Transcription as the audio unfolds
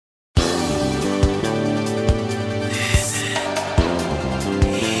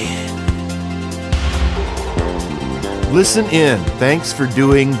Listen in. Thanks for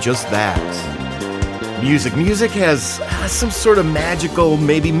doing just that. Music has some sort of magical,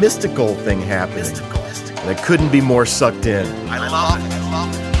 maybe mystical thing happening. And I couldn't be more sucked in. I love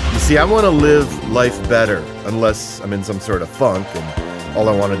it. You see, I want to live life better, unless I'm in some sort of funk and all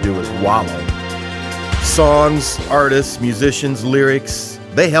I want to do is wallow. Songs, artists, musicians, lyrics,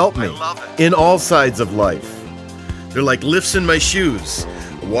 they help me in all sides of life. They're like lifts in my shoes.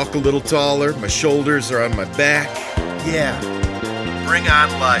 I walk a little taller, my shoulders are on my back. Yeah. Bring on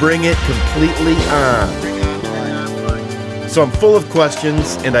life. Bring it completely on. So I'm full of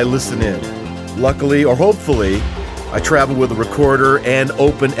questions and I listen in. Luckily, or hopefully, I travel with a recorder and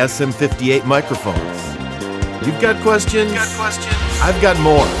open SM58 microphones. You've got questions? I've got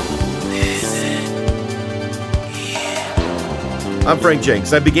more. I'm Frank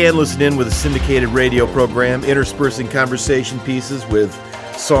Jenks. I began listening with a syndicated radio program, interspersing conversation pieces with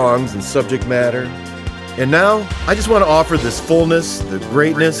songs and subject matter. And now, I just want to offer this fullness, the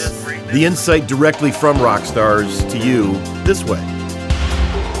greatness, the insight directly from rock stars to you this way.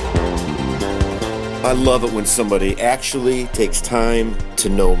 I love it when somebody actually takes time to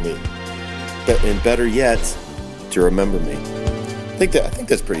know me. And better yet, to remember me. I think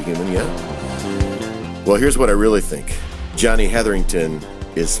that's pretty human, yeah? Well, here's what I really think. Johnny Hetherington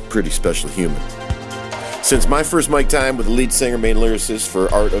is pretty special human. Since my first mic time with the lead singer, main lyricist for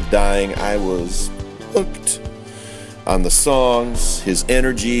Art of Dying, I was hooked on the songs, his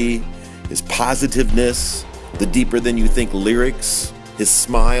energy, his positiveness, the deeper than you think lyrics, his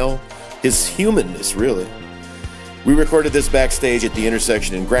smile, his humanness, really. We recorded this backstage at the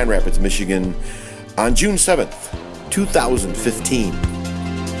Intersection in Grand Rapids, Michigan on June 7th, 2015.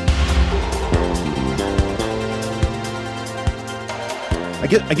 I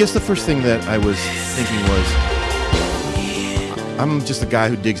guess the first thing that I was thinking was, I'm just a guy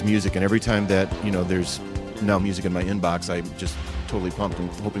who digs music, and every time that, there's now music in my inbox, I'm just totally pumped and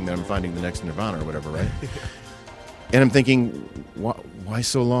hoping that I'm finding the next Nirvana or whatever, right? And I'm thinking, why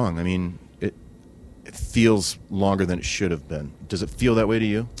so long? I mean, it feels longer than it should have been. Does it feel that way to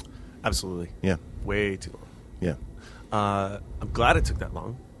you? Absolutely. Yeah. Way too long. Yeah. I'm glad it took that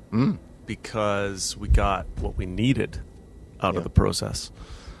long because we got what we needed out of the process.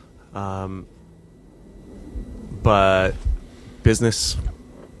 But business,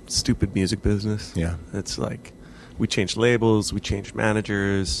 stupid music business. Yeah. It's like we changed labels, we changed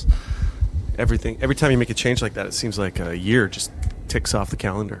managers, everything. Every time you make a change like that, it seems like a year just ticks off the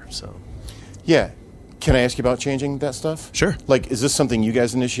calendar. So, yeah. Can I ask you about changing that stuff? Sure. Like, is this something you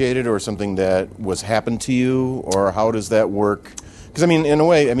guys initiated or something that was happened to you, or how does that work? Because, in a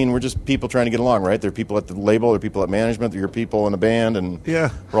way, we're just people trying to get along, right? There are people at the label, there are people at management, there are people in a band, and yeah,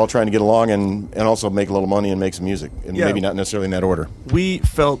 we're all trying to get along and also make a little money and make some music, and maybe not necessarily in that order. We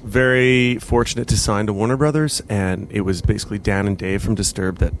felt very fortunate to sign to Warner Brothers, and it was basically Dan and Dave from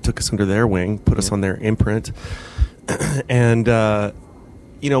Disturbed that took us under their wing, put us on their imprint. And,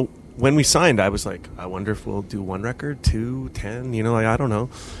 when we signed, I was like, I wonder if we'll do 1 record, 2, 10, I don't know.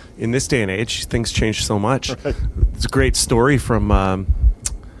 In this day and age, things change so much. Right. It's a great story from,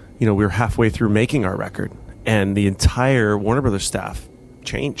 we were halfway through making our record, and the entire Warner Brothers staff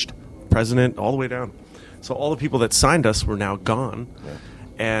changed. President, all the way down. So all the people that signed us were now gone. Yeah.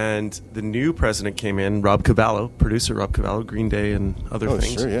 And the new president came in, Rob Cavallo, producer Rob Cavallo, Green Day and other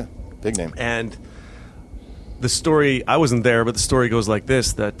things. Oh, sure, yeah. Big name. And the story, I wasn't there, but the story goes like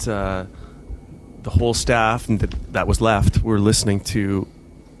this, that the whole staff that was left were listening to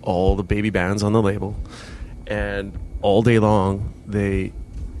all the baby bands on the label, and all day long they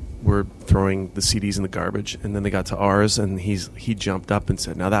were throwing the CDs in the garbage, and then they got to ours, and he jumped up and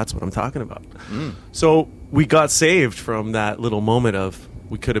said, now that's what I'm talking about. So we got saved from that little moment of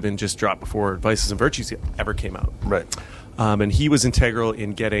we could have been just dropped before Vices and Virtues ever came out. Right. And he was integral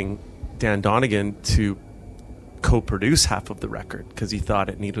in getting Dan Donegan to co-produce half of the record because he thought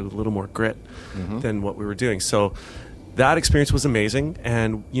it needed a little more grit than what we were doing. So that experience was amazing,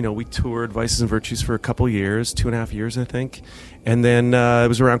 and we toured Vices and Virtues for a couple years, 2.5 years, I think. And then it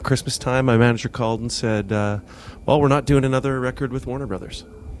was around Christmas time. My manager called and said, "Well, we're not doing another record with Warner Brothers."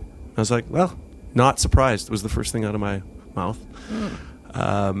 I was like, "Well, not surprised." It was the first thing out of my mouth.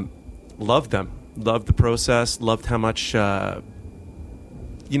 Loved them, loved the process, loved how much. To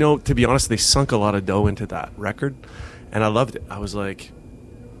be honest, they sunk a lot of dough into that record, and I loved it. I was like,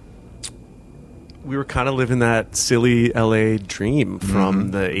 we were kind of living that silly LA dream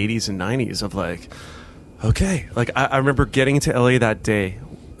from the 80s and 90s of like, okay. Like, I remember getting into LA that day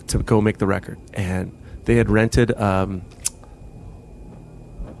to go make the record, and they had rented a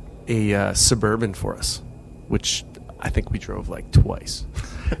Suburban for us, which I think we drove like twice.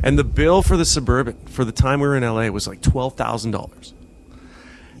 And the bill for the Suburban for the time we were in LA was like $12,000.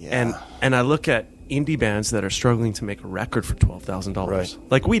 Yeah. And I look at indie bands that are struggling to make a record for $12,000, Right.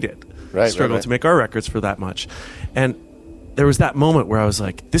 like we did, Right, struggle right. to make our records for that much. And there was that moment where I was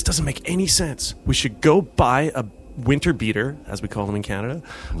like, this doesn't make any sense. We should go buy a winter beater, as we call them in Canada,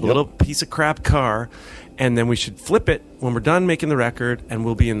 a little piece of crap car, and then we should flip it when we're done making the record, and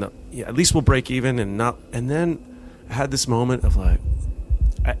we'll be in the at least we'll break even and not. And then I had this moment of like,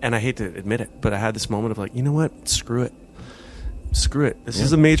 and I hate to admit it, but I had this moment of like, you know what? Screw it. This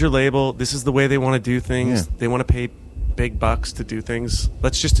is a major label. This is the way they want to do things. Yeah. They want to pay big bucks to do things.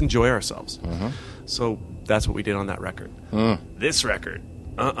 Let's just enjoy ourselves. So that's what we did on that record. This record,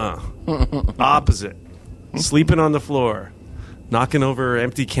 opposite. Sleeping on the floor, knocking over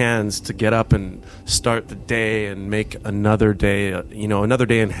empty cans to get up and start the day and make another day, another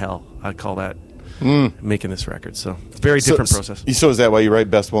day in hell. I call that making this record. So it's a very different process. So is that why you write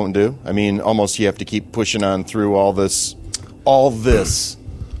Best Won't Do? I mean, almost you have to keep pushing on through all this,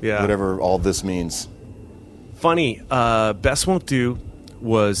 Yeah. whatever all this means. Funny, Best Won't Do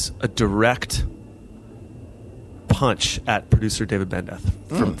was a direct punch at producer David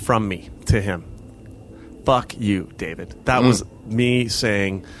Bendeth from me to him. Fuck you, David. That was me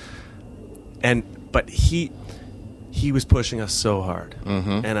saying, but he was pushing us so hard,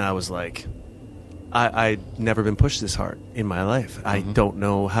 and I was like, I'd never been pushed this hard in my life. I don't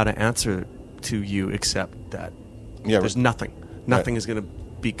know how to answer to you except that there's nothing is going to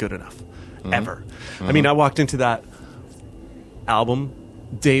be good enough ever. I mean, I walked into that album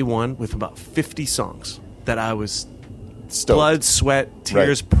day one with about 50 songs that I was Stoked. blood, sweat,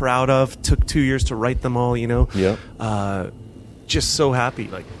 tears, proud of. Took 2 years to write them all, just so happy.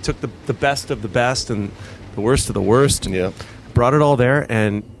 Like, took the best of the best and the worst of the worst. And brought it all there,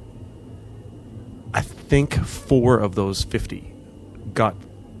 and I think 4 of those 50 got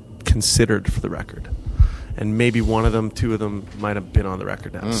considered for the record. And maybe 1 of them, 2 of them might have been on the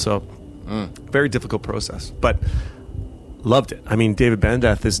record now. So, very difficult process. But loved it. I mean, David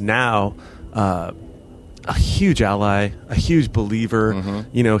Bendeth is now... a huge ally, a huge believer.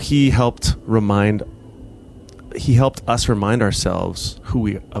 He helped us remind ourselves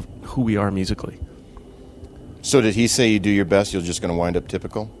who we are musically. So did he say you do your best, you're just going to wind up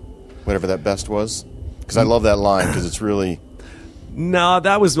typical? Whatever that best was? Because I love that line, because it's really... No,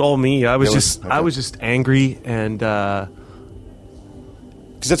 that was all me. I was just angry, and... Because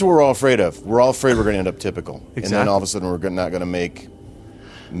that's what we're all afraid of. We're all afraid we're going to end up typical. Exactly. And then all of a sudden we're not going to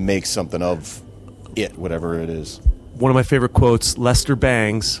make something of... it, whatever it is. One of my favorite quotes, Lester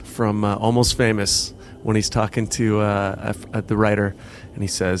Bangs from Almost Famous, when he's talking to the writer, and he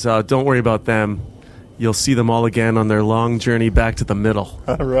says, don't worry about them. You'll see them all again on their long journey back to the middle.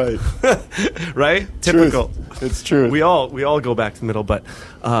 Right. Right? Typical. Truth. It's true. We all go back to the middle, but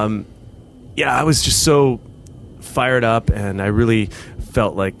I was just so fired up, and I really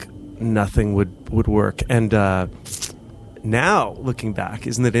felt like nothing would work. And now, looking back,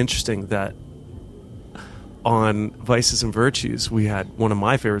 isn't it interesting that on Vices and Virtues, we had one of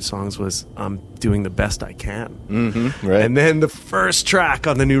my favorite songs was I'm Doing the Best I Can. Right. And then the first track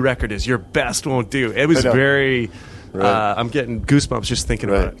on the new record is Your Best Won't Do. It was very, I'm getting goosebumps just thinking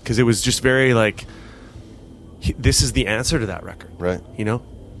about it, because it was just very like, this is the answer to that record. Right.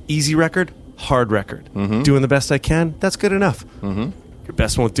 Easy record, hard record. Doing the best I can, that's good enough. Your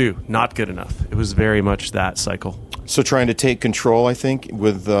Best Won't Do, not good enough. It was very much that cycle. So trying to take control, I think,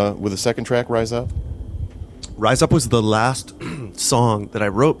 with the second track, Rise Up? Rise Up was the last song that I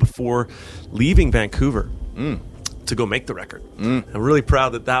wrote before leaving Vancouver to go make the record. I'm really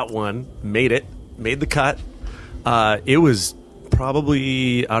proud that one made the cut. It was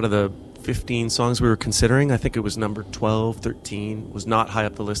probably out of the 15 songs we were considering, I think it was number 12, 13, was not high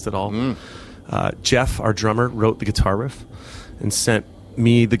up the list at all. Jeff, our drummer, wrote the guitar riff and sent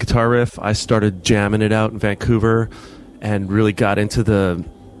me the guitar riff. I started jamming it out in Vancouver and really got into the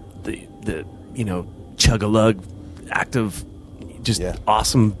chug-a-lug, active, just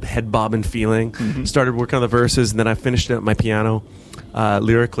awesome head bobbing feeling. Started working on the verses, and then I finished it at my piano.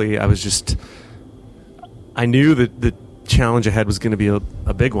 Lyrically, I knew that the challenge ahead was going to be a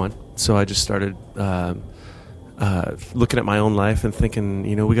big one, so I just started looking at my own life and thinking,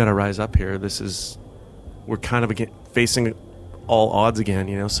 we got to rise up here. We're kind of facing all odds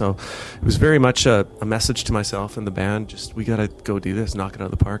again, so it was very much a message to myself and the band, just we got to go do this, knock it out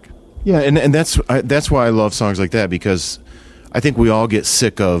of the park. Yeah, and that's why I love songs like that, because I think we all get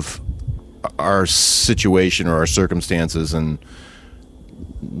sick of our situation or our circumstances, and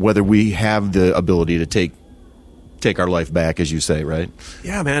whether we have the ability to take our life back, as you say, right?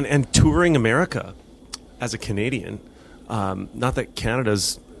 Yeah, man. And touring America as a Canadian, Not that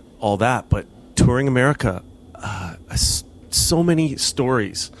Canada's all that, but touring America, so many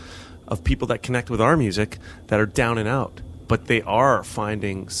stories of people that connect with our music that are down and out, but they are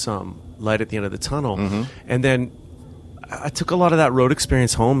finding some light at the end of the tunnel. And then I took a lot of that road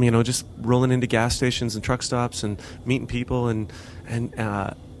experience home, just rolling into gas stations and truck stops and meeting people. And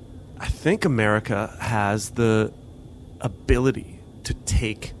I think America has the ability to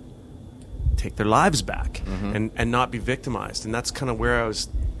take their lives back and not be victimized. And that's kind of where I was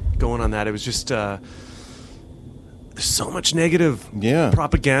going on that. It was just there's so much negative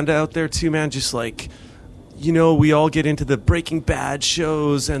propaganda out there too, man. Just like, we all get into the Breaking Bad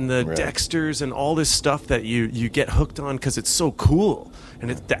shows and the Dexters and all this stuff that you get hooked on because it's so cool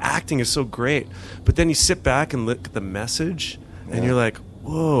and the acting is so great. But then you sit back and look at the message and you're like,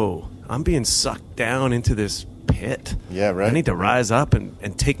 whoa, I'm being sucked down into this pit. Yeah, right. I need to rise up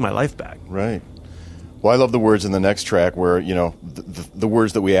and take my life back. Right. Well, I love the words in the next track where, the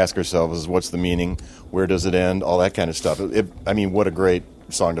words that we ask ourselves is what's the meaning, where does it end, all that kind of stuff. What a great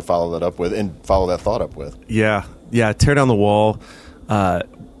song to follow that up with and follow that thought up with. Yeah. Tear Down the Wall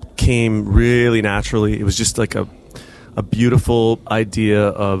came really naturally. It was just like a beautiful idea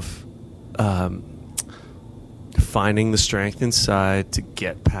of finding the strength inside to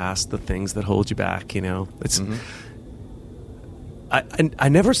get past the things that hold you back. It's I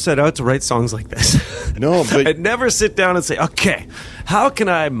never set out to write songs like this. No, but I'd never sit down and say, okay, how can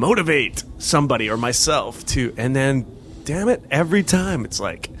I motivate somebody or myself to, and then damn it, every time it's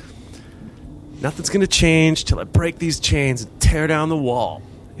like nothing's gonna change till I break these chains and tear down the wall.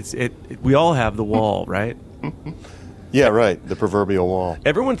 We all have the wall, right? Yeah, right. The proverbial wall.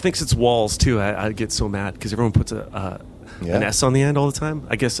 Everyone thinks it's walls too. I get so mad because everyone puts an S on the end all the time.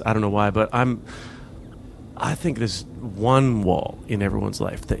 I guess I don't know why, but I think there's one wall in everyone's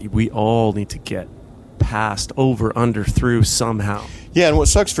life that we all need to get past, over, under, through somehow. Yeah, and what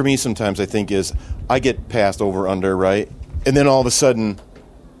sucks for me sometimes, I think, is I get past, over, under, right? And then all of a sudden,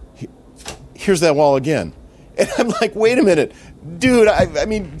 here's that wall again. And I'm like, wait a minute. Dude,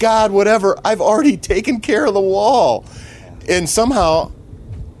 God, whatever. I've already taken care of the wall. And somehow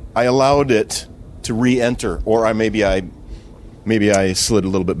I allowed it to re-enter. Or maybe I slid a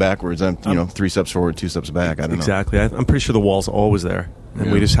little bit backwards. I'm 3 steps forward, 2 steps back. I don't know. Exactly. I'm pretty sure the wall's always there. And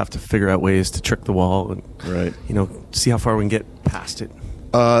we just have to figure out ways to trick the wall and, see how far we can get past it.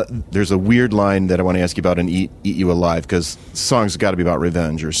 There's a weird line that I want to ask you about in Eat You Alive, because songs got to be about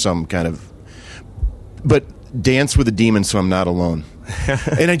revenge or some kind of... But dance with a demon so I'm not alone.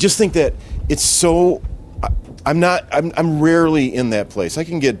 And I just think that it's so... I'm rarely in that place. I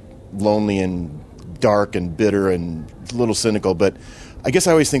can get lonely and dark and bitter and a little cynical, but I guess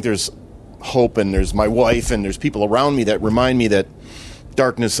I always think there's hope, and there's my wife, and there's people around me that remind me that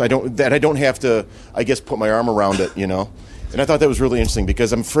darkness, I don't have to, I guess, put my arm around it, And I thought that was really interesting,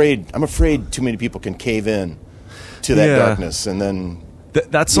 because I'm afraid too many people can cave in to that darkness, and then...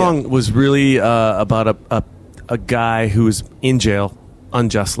 That song was really about a guy who was in jail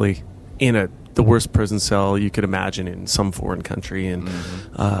unjustly in the worst prison cell you could imagine in some foreign country, and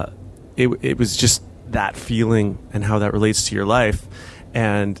it was just that feeling and how that relates to your life.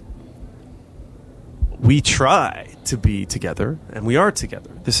 And we try to be together, and we are together.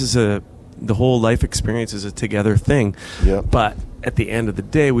 This is the whole life experience is a together thing. Yep. But at the end of the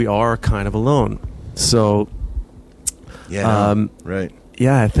day, we are kind of alone. So, right.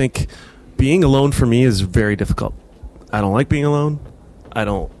 Yeah, I think being alone for me is very difficult. I don't like being alone. I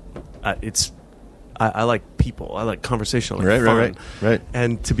like people. I like conversation. I like fun. Right.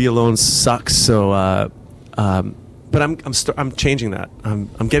 And to be alone sucks. So, but I'm changing that.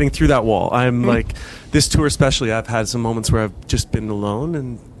 I'm getting through that wall. I'm like, this tour especially, I've had some moments where I've just been alone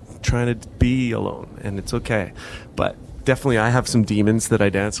and trying to be alone, and it's okay. But definitely, I have some demons that I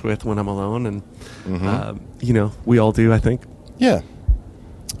dance with when I'm alone, and we all do, I think. Yeah.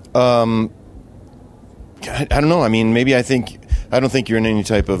 I don't know. Maybe I don't think you're in any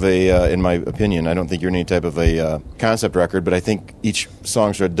type of in my opinion, I don't think you're in any type of a concept record, but I think each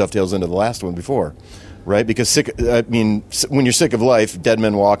song sort of dovetails into the last one before, right? Because when you're sick of life, Dead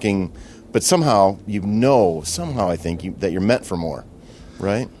Men Walking, but somehow I think that you're meant for more,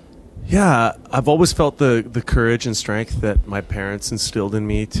 right? Yeah, I've always felt the courage and strength that my parents instilled in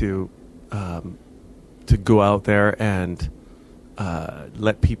me to go out there and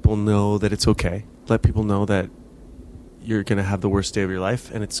let people know that it's okay. Let people know that you're going to have the worst day of your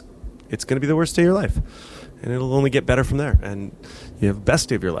life, and it's going to be the worst day of your life, and it'll only get better from there. And you have the best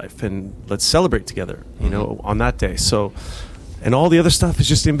day of your life, and let's celebrate together, on that day. So, and all the other stuff is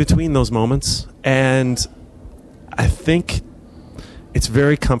just in between those moments. And I think it's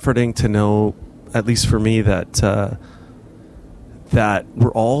very comforting to know, at least for me, that that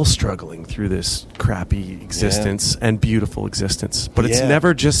we're all struggling through this crappy existence and beautiful existence, but it's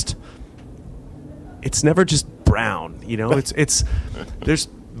never just brown, you know. It's there's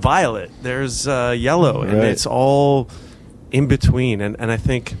violet, there's yellow, and it's all in between. And I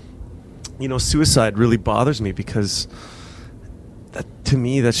think, you know, suicide really bothers me because to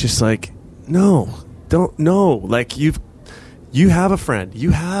me that's just like, no, don't, no, like you have a friend,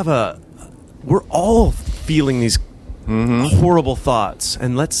 we're all feeling these horrible thoughts,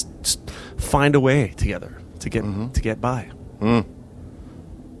 and let's just find a way together to get by.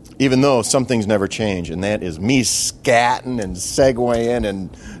 Even though some things never change, and that is me scatting and segueing and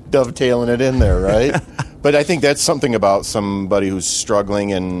dovetailing it in there, right? But I think that's something about somebody who's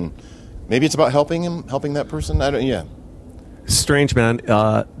struggling, and maybe it's about helping that person. Strange, man.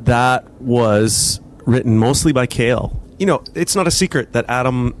 That was written mostly by Cale. You know, it's not a secret that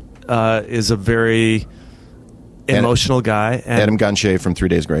Adam is a very emotional guy. And Adam Gonche from 3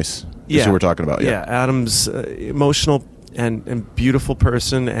 Days Grace. That's who we're talking about. Yeah, Adam's emotional and beautiful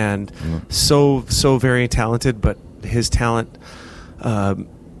person, and so very talented. But his talent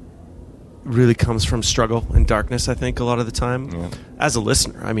really comes from struggle and darkness, I think, a lot of the time. Yeah. As a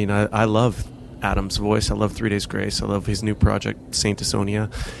listener, I mean, I love Adam's voice. I love 3 Days Grace. I love his new project, Saint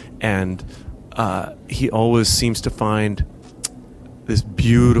Asonia, and he always seems to find this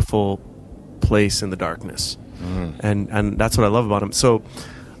beautiful place in the darkness. And that's what I love about him. So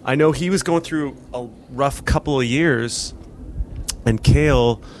I know he was going through a rough couple of years, and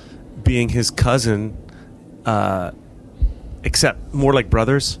Cale, being his cousin, except more like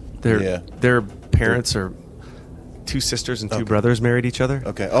brothers. Their parents are two sisters and two brothers married each other.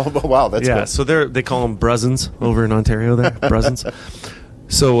 Okay. Oh, wow, that's cool. So they call them Bruzins over in Ontario there. Bruzins.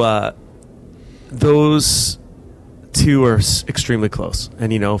 So those two are extremely close,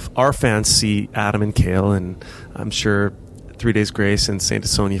 and you know, our fans see Adam and Cale, and I'm sure 3 Days Grace and Saint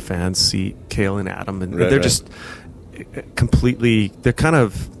Asonia fans see Cale and Adam, and they're just completely, they're kind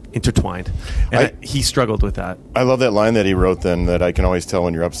of intertwined, and he struggled with that. I love that line that he wrote then, that I can always tell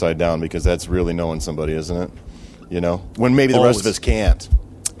when you're upside down, because that's really knowing somebody, isn't it? You know, when maybe the rest of us can't.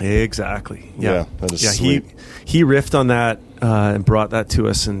 Exactly. Yeah, that is sweet. He riffed on that and brought that to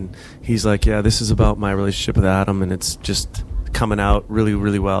us, and he's like, yeah, this is about my relationship with Adam, and it's just coming out really,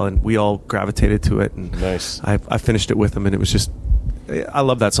 really well, and we all gravitated to it. And nice. I finished it with him, and it was just, I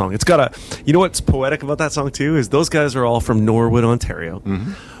love that song. It's got you know what's poetic about that song too is those guys are all from Norwood, Ontario,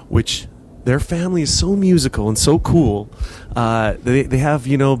 which their family is so musical and so cool. They have,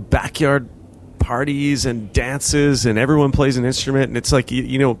 you know, backyard parties and dances, and everyone plays an instrument, and it's like,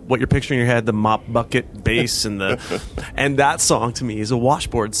 you know what you're picturing in your head, the mop bucket bass and and that song to me is a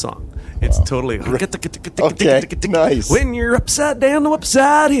washboard song. It's totally okay, nice. When you're upside down or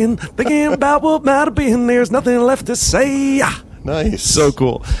upside in, thinking about what might have been, there's nothing left to say. Nice. So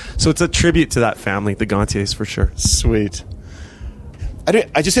cool. So it's a tribute to that family, the Gontiers, for sure. Sweet.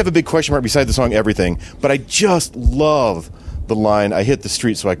 I just have a big question mark beside the song Everything, but I just love the line, I hit the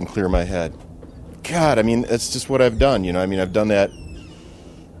street so I can clear my head. God, I mean, that's just what I've done, you know. I mean, I've done that.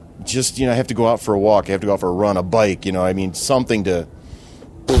 Just, you know, I have to go out for a walk. I have to go out for a run, a bike, you know. I mean, something to...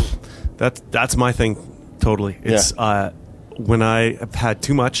 That's my thing, totally. It's when I have had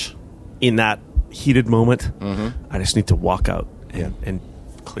too much in that heated moment, I just need to walk out and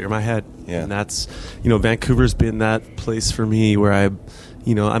clear my head. Yeah. And that's, you know, Vancouver's been that place for me where I'm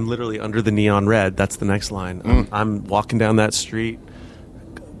literally under the neon red. That's the next line. I'm walking down that street,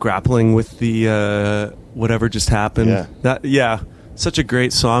 grappling with the whatever just happened. Such a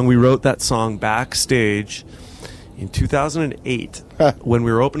great song. We wrote that song backstage in 2008 when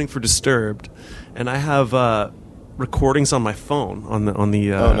we were opening for Disturbed, and I have recordings on my phone on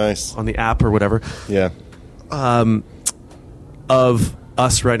the app or whatever. Of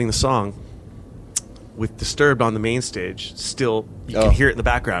us writing the song with Disturbed on the main stage. Still, you can hear it in the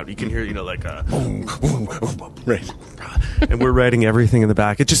background. You can hear, you know, like a right. And we're writing everything in the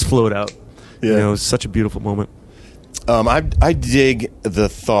back. It just flowed out. You know, it was such a beautiful moment. I dig the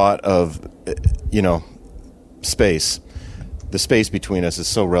thought of, you know, space. The space between us is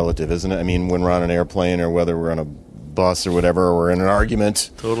so relative, isn't it? I mean, when we're on an airplane or whether we're on a bus or whatever, or we're in an argument.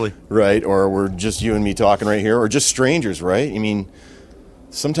 Totally. Right? Or we're just you and me talking right here, or just strangers, right? I mean,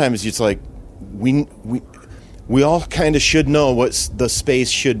 sometimes it's like we all kind of should know what the space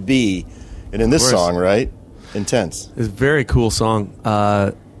should be. And in this song, right? Intense. It's a very cool song.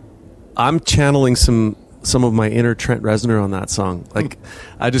 I'm channeling some of my inner Trent Reznor on that song. Like,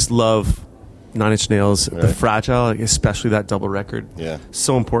 I just love Nine Inch Nails, The Fragile, especially that double record. Yeah.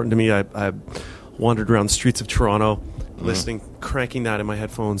 So important to me. I wandered around the streets of Toronto, listening, cranking that in my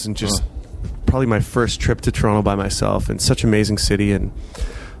headphones, and just probably my first trip to Toronto by myself, and such an amazing city, and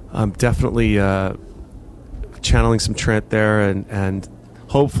I'm definitely channeling some Trent there, and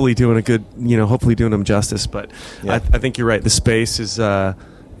hopefully doing hopefully doing him justice. But I think you're right. The space is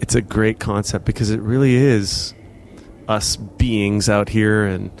it's a great concept because it really is us beings out here,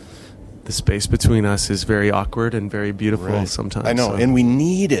 and the space between us is very awkward and very beautiful sometimes. I know, and we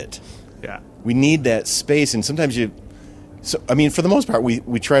need it. Yeah. We need that space, and sometimes for the most part,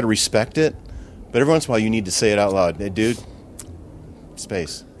 we try to respect it, but every once in a while you need to say it out loud. Hey, dude,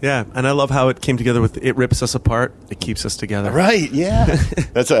 space. Yeah, and I love how it came together with it rips us apart, it keeps us together. Right, yeah.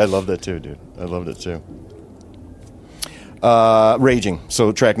 I love that too, dude. I loved it too. Raging.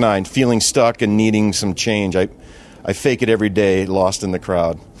 So track 9, feeling stuck and needing some change. I fake it every day, lost in the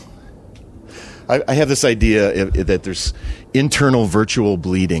crowd. I have this idea that there's internal virtual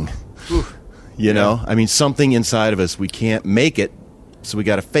bleeding. You know? I mean, something inside of us, we can't make it, so we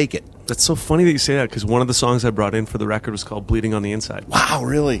got to fake it. That's so funny that you say that, because one of the songs I brought in for the record was called Bleeding on the Inside. Wow,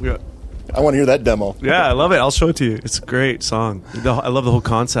 really? Yeah. I want to hear that demo. Yeah, I love it. I'll show it to you. It's a great song. I love the whole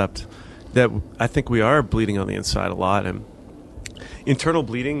concept that I think we are bleeding on the inside a lot, and internal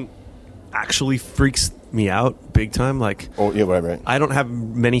bleeding actually freaks me out big time. Like, oh yeah, right. I don't have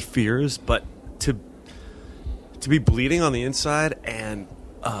many fears, but to be bleeding on the inside and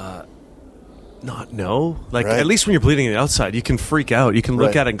not know, like, at least when you're bleeding on the outside, you can freak out. You can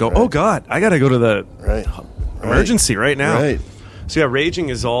look at it and go, "Oh God, I got to go to the emergency right now." Right. So yeah, raging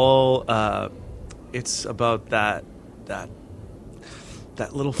is all. It's about that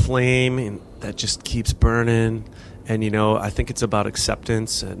little flame that just keeps burning, and I think it's about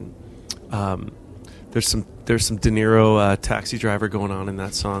acceptance, and there's some De Niro Taxi Driver going on in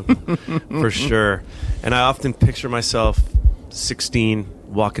that song for sure. And I often picture myself 16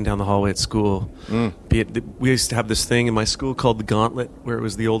 walking down the hallway at school. We used to have this thing in my school called the Gauntlet, where it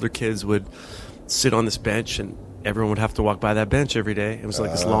was the older kids would sit on this bench and everyone would have to walk by that bench every day. It was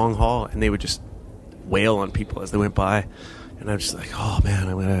like this long hall, and they would just wail on people as they went by. And I'm just like, oh man,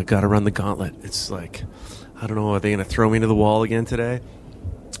 I got to run the gauntlet. It's like, I don't know, are they going to throw me into the wall again today?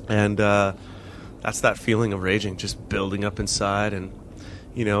 And that's that feeling of raging, just building up inside. And,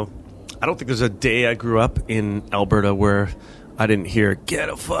 I don't think there's a day I grew up in Alberta where I didn't hear, get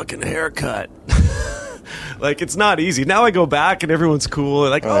a fucking haircut. Like, it's not easy. Now I go back and everyone's cool.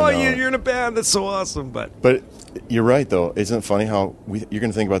 Like, you're in a band. That's so awesome. But you're right, though. Isn't it funny how you're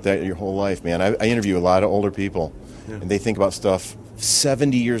going to think about that your whole life, man? I interview a lot of older people, and they think about stuff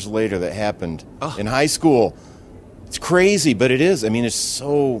 70 years later that happened in high school. It's crazy, but it is. I mean, it's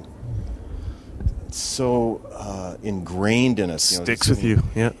so ingrained in us. Sticks with you,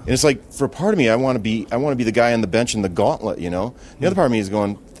 yeah. And it's like, for a part of me, I want to be the guy on the bench in the gauntlet. The other part of me is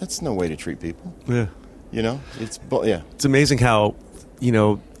going, that's no way to treat people. Yeah. It's amazing how,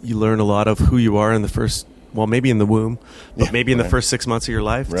 you learn a lot of who you are in the first, well, maybe in the womb, but maybe in the first 6 months of your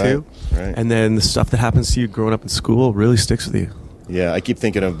life too. Right. And then the stuff that happens to you growing up in school really sticks with you. Yeah, I keep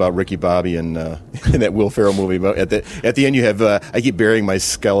thinking about Ricky Bobby and in that Will Ferrell movie. But at the end, you have I keep burying my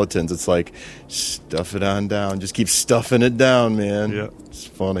skeletons. It's like, stuff it on down. Just keep stuffing it down, man. Yeah, it's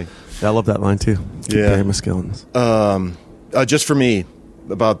funny. I love that line too. Keep burying my skeletons. Just for me,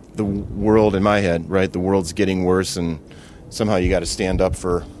 about the world in my head, right? The world's getting worse, and somehow you got to stand up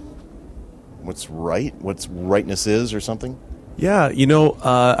for what's right, what's rightness is, or something. Yeah,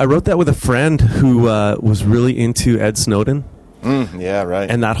 I wrote that with a friend who was really into Ed Snowden. Yeah, right.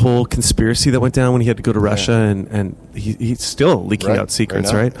 And that whole conspiracy that went down when he had to go to Russia, and he's still leaking out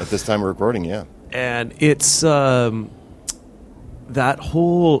secrets, right? At this time of recording, yeah. And it's that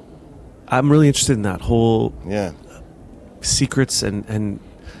whole... I'm really interested in that whole secrets and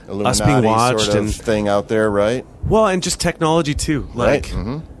Illuminati us being watched sort of and thing out there, right? Well, and just technology too. Like,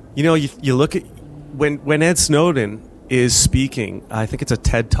 you look at when Ed Snowden is speaking. I think it's a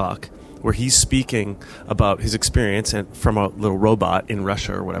TED Talk where he's speaking about his experience and from a little robot in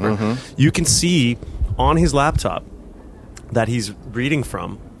Russia or whatever. You can see on his laptop that he's reading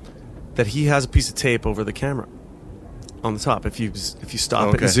from that he has a piece of tape over the camera on the top. If you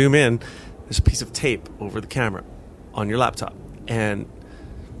stop it and zoom in, there's a piece of tape over the camera on your laptop. And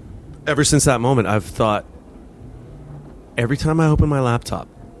ever since that moment, I've thought, every time I open my laptop,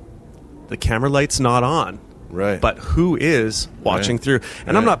 the camera light's not on. Right. But who is watching through?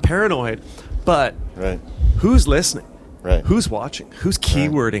 And I'm not paranoid, but who's listening? Right. Who's watching? Who's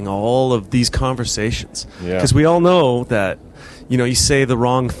keywording all of these conversations? Yeah. Because we all know that, you say the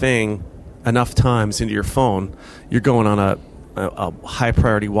wrong thing enough times into your phone, you're going on a high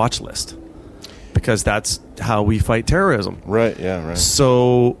priority watch list. Because that's how we fight terrorism. Right, yeah, right.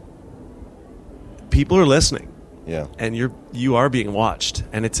 So people are listening. Yeah. And you are being watched,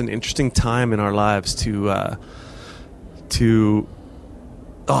 and it's an interesting time in our lives to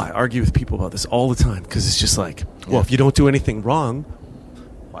I argue with people about this all the time, because it's just like, well, if you don't do anything wrong,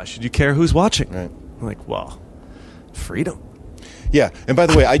 why should you care who's watching? Right. I'm like, well, freedom. Yeah, and by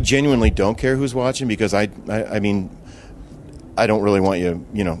the way, I genuinely don't care who's watching, because I mean, I don't really want you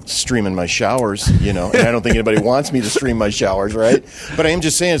streaming my showers, and I don't think anybody wants me to stream my showers, right? But I am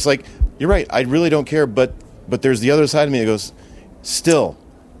just saying, it's like, you're right, I really don't care, but there's the other side of me that goes, still,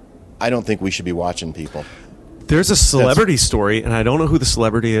 I don't think we should be watching people. There's a celebrity story, and I don't know who the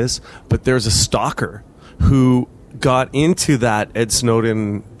celebrity is, but there's a stalker who got into that Ed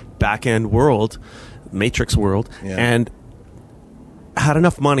Snowden back-end world, Matrix world, and had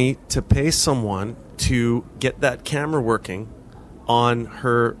enough money to pay someone to get that camera working on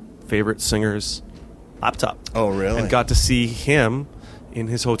her favorite singer's laptop. Oh, really? And got to see him in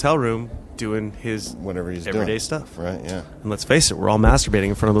his hotel room doing his whatever he's everyday doing. Stuff. Right, yeah. And let's face it, we're all masturbating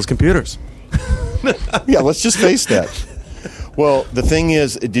in front of those computers. Yeah, let's just face that. Well, the thing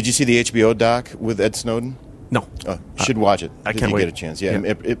is, did you see the HBO doc with Ed Snowden? No. You should watch it I if can't you wait. get a chance.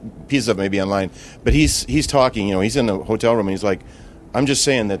 Yeah, pieces of it may be online. But he's talking, he's in a hotel room, and he's like, I'm just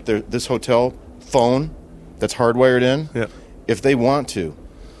saying that this hotel phone that's hardwired in, if they want to,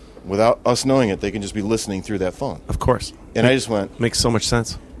 without us knowing it, they can just be listening through that phone. Of course. And I just went... Makes so much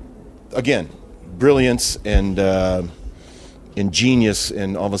sense. Again, brilliance and genius,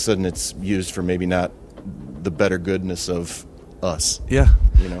 and all of a sudden it's used for maybe not the better goodness of us. Yeah.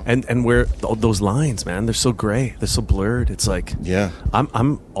 You know? And where those lines, man, they're so gray, they're so blurred. It's like,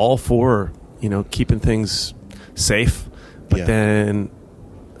 I'm all for, keeping things safe, but then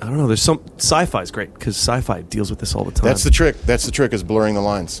I don't know, there's some sci-fi is great, because sci-fi deals with this all the time. That's the trick. That's the trick, is blurring the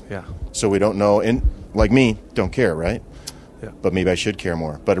lines. Yeah. So we don't know, and like me, don't care, right? Yeah. But maybe I should care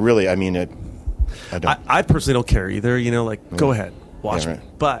more. But really, I mean, I don't. I personally don't care either. Go ahead, watch me.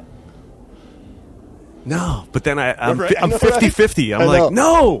 But no. But then I'm 50-50. I'm like,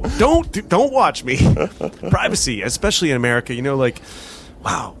 no, don't watch me. Privacy, especially in America.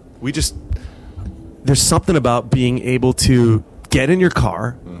 Wow, there's something about being able to get in your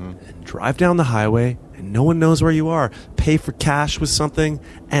car and drive down the highway, and no one knows where you are. Pay for cash with something,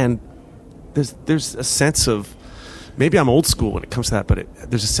 and there's a sense of. Maybe I'm old school when it comes to that, but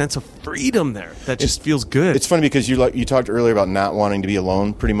there's a sense of freedom there that just feels good. It's funny because you talked earlier about not wanting to be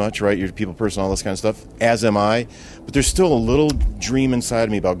alone, pretty much, right? You're a people person, all this kind of stuff, as am I. But there's still a little dream inside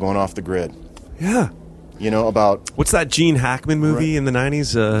of me about going off the grid. Yeah. About... What's that Gene Hackman movie in the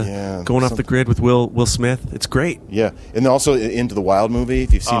 90s? Going Off the Grid with Will Smith. It's great. Yeah. And also Into the Wild movie,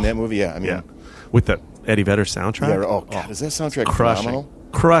 if you've seen that movie. Yeah, I mean... With the Eddie Vedder soundtrack. Yeah, oh, God, is that soundtrack phenomenal?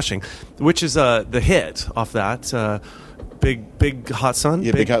 Crushing. Which is the hit off that. Big Hot Sun.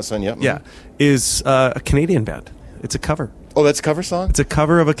 Yeah, Big Hot Sun, yeah. Yeah. Is a Canadian band. It's a cover. Oh, that's a cover song? It's a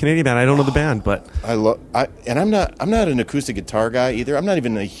cover of a Canadian band. I don't know the band, but I'm not an acoustic guitar guy either. I'm not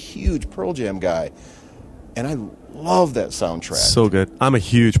even a huge Pearl Jam guy. And I love that soundtrack. So good. I'm a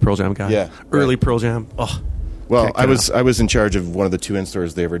huge Pearl Jam guy. Yeah. Early Pearl Jam. Oh. Well, I was in charge of one of the 2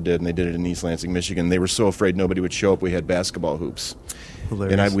 in-stores they ever did, and they did it in East Lansing, Michigan. They were so afraid nobody would show up. We had basketball hoops.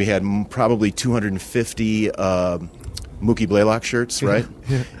 Hilarious. And we had probably 250 Mookie Blaylock shirts, right?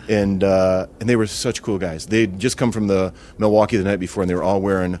 Yeah. And they were such cool guys. They'd just come from the Milwaukee the night before, and they were all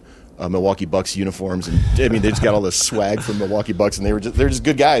wearing Milwaukee Bucks uniforms. And I mean, they just got all this swag from Milwaukee Bucks, and they're just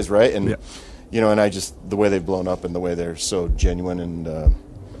good guys, right? And and I just, the way they've blown up and the way they're so genuine, and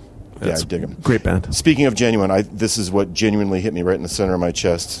I dig them. Great band. Speaking of genuine, this is what genuinely hit me right in the center of my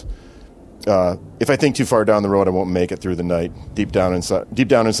chest. If I think too far down the road, I won't make it through the night. Deep down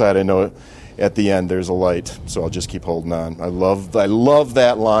inside, I know at the end there's a light, so I'll just keep holding on. I love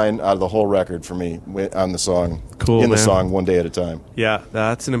that line out of the whole record for me on the song. Cool, the song, One Day at a Time. Yeah,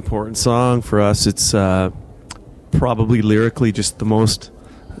 that's an important song for us. It's probably lyrically just the most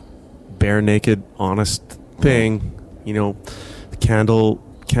bare naked, honest thing. The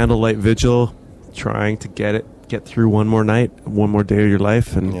candlelight vigil, trying to get through one more night, one more day of your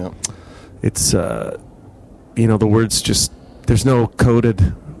life, and it's the words just, there's no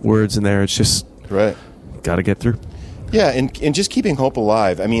coded words in there. It's just got to get through. Yeah, and just keeping hope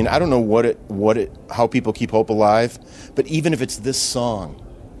alive. I mean, I don't know how people keep hope alive, but even if it's this song,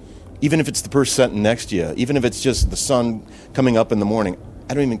 even if it's the person sitting next to you, even if it's just the sun coming up in the morning,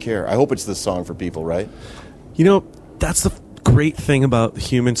 I don't even care. I hope it's this song for people, right? That's the great thing about the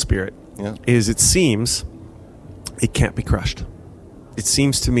human spirit, is it seems it can't be crushed. It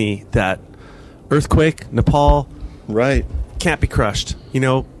seems to me that earthquake, Nepal, can't be crushed.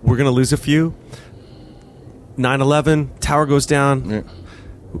 We're going to lose a few. 9/11, tower goes down. Yeah.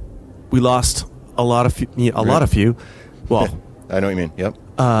 We lost a lot of few. Well, I know what you mean. Yep.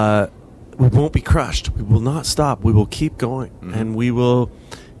 We won't be crushed. We will not stop. We will keep going, and we will.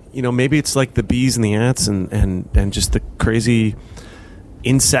 Maybe it's like the bees and the ants and just the crazy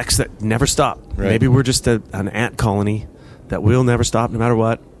insects that never stop. Right. Maybe we're just an ant colony that will never stop no matter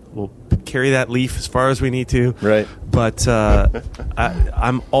what. We'll carry that leaf as far as we need to. Right. But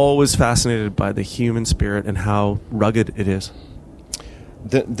I'm always fascinated by the human spirit and how rugged it is.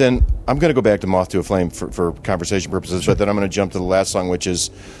 Then I'm going to go back to Moth to a Flame for conversation purposes, but then I'm going to jump to the last song, which is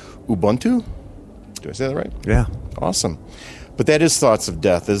Ubuntu. Did I say that right? Yeah. Awesome. But that is thoughts of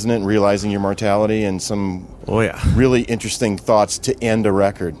death, isn't it? Realizing your mortality and some really interesting thoughts to end a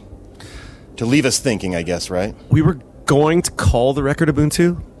record. To leave us thinking, I guess, right? We were going to call the record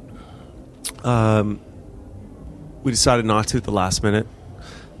Ubuntu. We decided not to at the last minute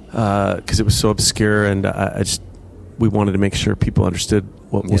because it was so obscure, and we wanted to make sure people understood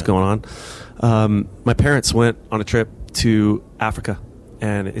what was going on. My parents went on a trip to Africa,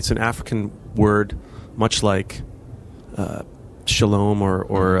 and it's an African word, much like shalom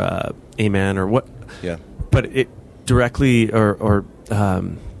or amen or what. Yeah. But it directly or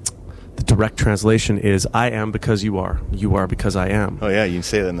the direct translation is I am because you are because I am. Oh yeah, you can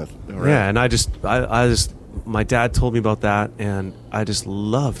say that in the right. Yeah, and I just my dad told me about that, and I just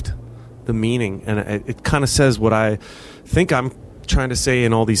loved the meaning, and it kind of says what I think I'm trying to say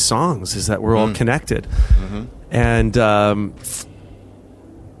in all these songs, is that we're all connected. And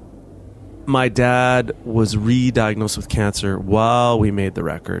my dad was re-diagnosed with cancer while we made the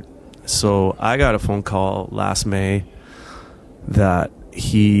record, so I got a phone call last May that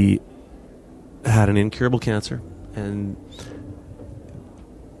he had an incurable cancer, and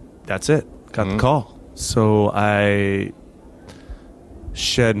that's it. Got the call. So I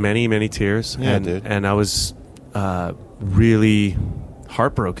shed many, many tears, and I was really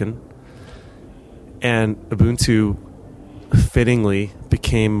heartbroken. And Ubuntu fittingly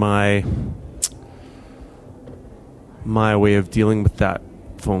became my way of dealing with that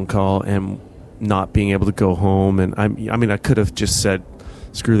phone call and not being able to go home. And I mean, I could have just said,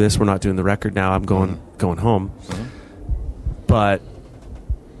 "Screw this, we're not doing the record now. I'm going home." But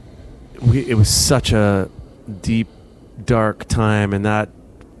it was such a deep, dark time, and that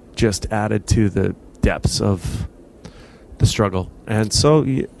just added to the depths of the struggle. And so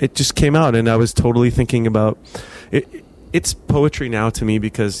it just came out, and I was totally thinking about it. It's poetry now to me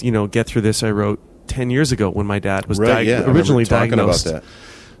because, Get Through This I wrote 10 years ago when my dad was originally diagnosed. About that.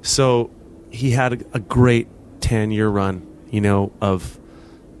 So he had a great 10-year run, of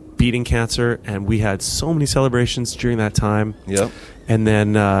beating cancer, and we had so many celebrations during that time. Yep. And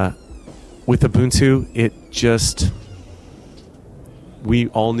then with Ubuntu, we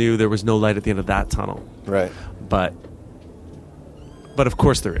all knew there was no light at the end of that tunnel. Right. But of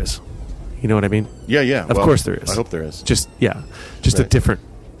course there is. You know what I mean? Yeah. Of course there is. I hope there is. Just a different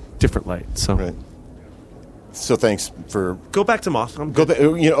light. So. Right. So thanks for... Go back to Moth. The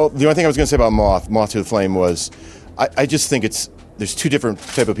only thing I was going to say about Moth to the Flame was I just think there's two different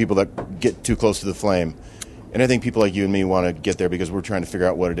type of people that get too close to the flame. And I think people like you and me want to get there because we're trying to figure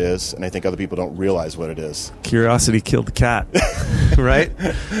out what it is. And I think other people don't realize what it is. Curiosity killed the cat. Right?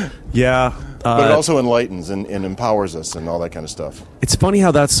 Yeah. But it also enlightens and empowers us and all that kind of stuff. It's funny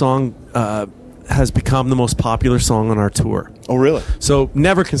how that song has become the most popular song on our tour. Oh, really? So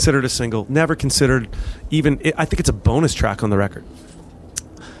never considered a single, never considered I think it's a bonus track on the record.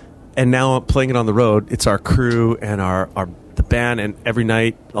 And now I'm playing it on the road. It's our crew and the band, and every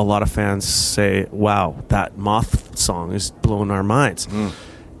night a lot of fans say, "Wow, that Moth song is blowing our minds."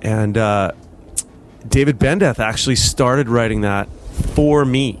 And David Bendeth actually started writing that for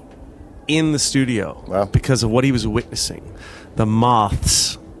me in the studio because of what he was witnessing. The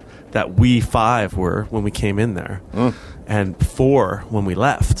moths that we 5 were when we came in there, and 4 when we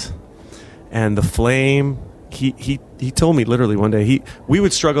left. And the flame, he told me literally one day, we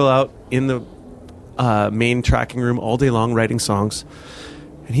would struggle out in the main tracking room all day long writing songs,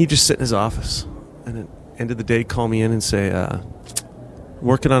 and he'd just sit in his office, and at the end of the day call me in and say,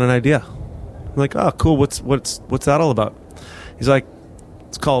 working on an idea. I'm like, "Oh, cool, what's that all about?" He's like,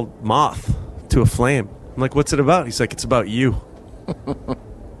 "It's called Moth to a Flame." I'm like, "What's it about?" He's like, "It's about you."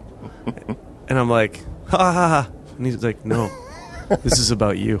 And I'm like, "Ha ha ha." And he's like, "No, this is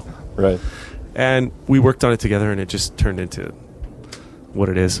about you." Right. And we worked on it together, and it just turned into what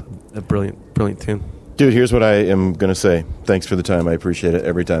it is, a brilliant tune. Dude, here's what I am going to say. Thanks for the time. I appreciate it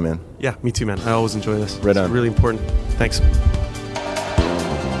every time, man. Yeah, me too, man. I always enjoy this. Right on. It's really important. Thanks.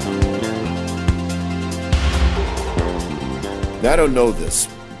 Now, I don't know this,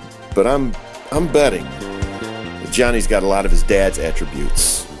 but I'm betting that Johnny's got a lot of his dad's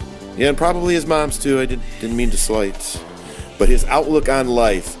attributes. Yeah, and probably his mom's too. I didn't mean to slight. But his outlook on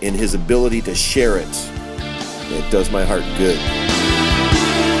life and his ability to share it does my heart good.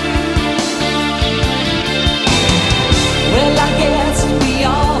 Well, I guess we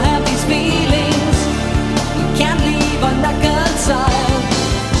all have these feelings we can't leave unreconciled.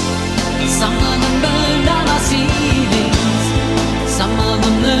 Some of them burned on our ceilings, some of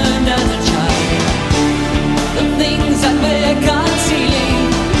them learned as a child. The things that we're concealing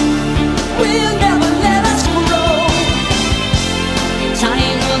will never let us grow.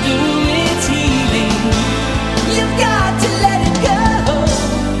 Time will do its healing. You've got to let it go.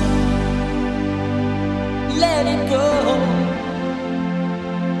 Let it go.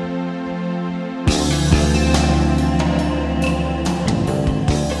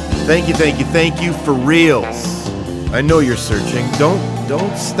 Thank you for reals. I know you're searching.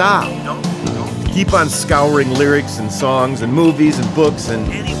 Don't stop. Don't. Keep on scouring lyrics and songs and movies and books and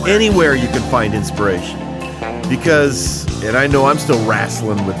anywhere you can find inspiration. Because, and I know I'm still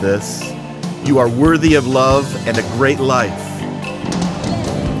wrestling with this, you are worthy of love and a great life.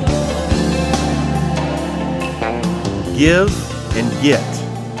 Give and get.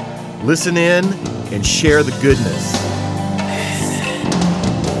 Listen in and share the goodness.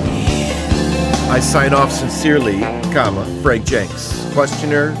 I sign off sincerely, Frank Jenks.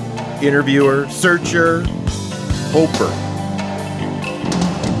 Questioner, interviewer, searcher, hoper.